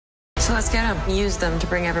So let's get them. Use them to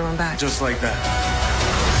bring everyone back. Just like that.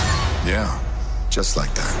 Yeah, just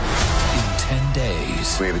like that. In 10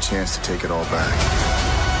 days, We have a chance to take it all back.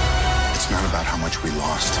 It's not about how much we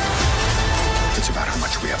lost. It's about how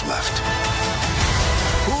much we have left.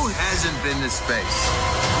 Who hasn't been to space?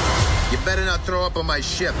 You better not throw up on my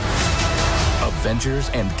ship. Avengers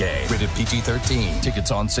ENDGAME. Rated PG-13.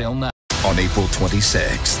 Tickets on sale now. On April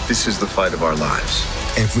 26th. This is the fight of our lives.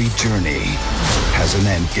 Every journey has an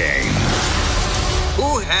end game.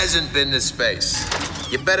 Who hasn't been to space?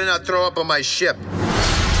 You better not throw up on my ship.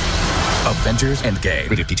 Avengers ENDGAME.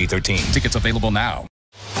 Rated PG-13. Tickets available now.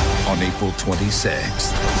 On April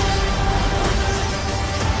 26th.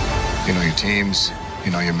 You know your teams,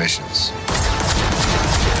 you know your missions.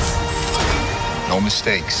 No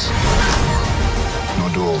mistakes. No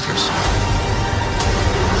do-overs.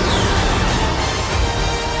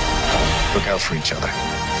 Look out for each other.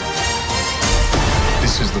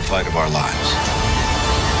 This is the fight of our lives.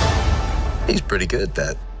 He's pretty good at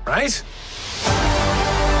that. Right?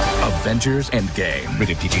 Avengers ENDGAME.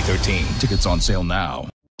 Rated PG-13. Tickets on sale now.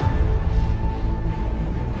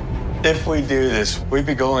 If we do this, we'd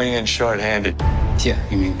be going in short-handed. Yeah,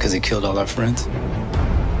 you mean because he killed all our friends?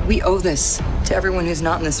 We owe this to everyone who's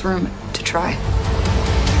not in this room to try.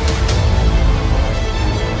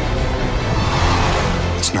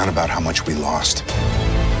 It's not about how much we lost.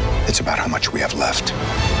 It's about how much we have left.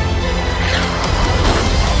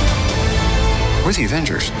 We're the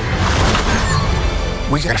Avengers.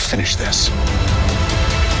 We gotta finish this.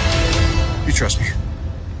 You trust me?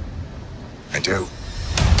 I do.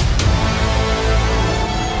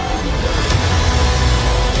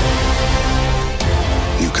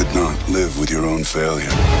 You could not live with your own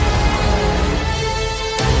failure.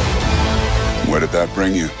 Where did that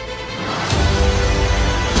bring you?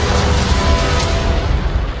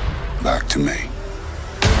 Back to me.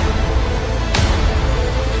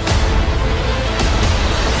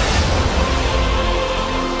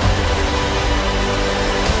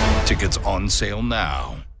 Tickets on sale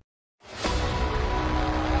now.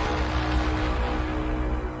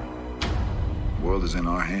 The world is in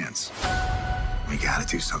our hands. We gotta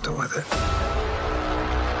do something with it.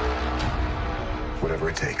 Whatever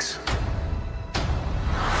it takes.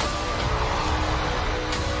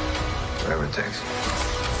 Whatever it takes.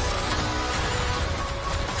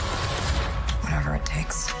 Whatever it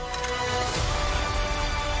takes.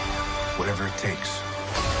 Whatever it takes.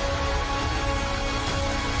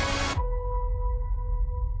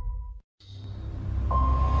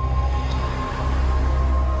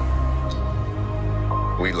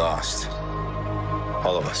 We lost.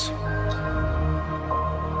 All of us.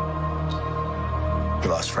 We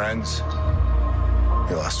lost friends.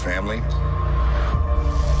 We lost family.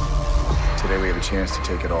 Today we have a chance to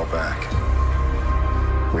take it all back.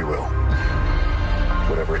 We will.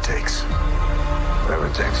 Whatever it takes. Whatever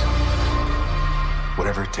it takes.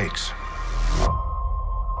 Whatever it takes.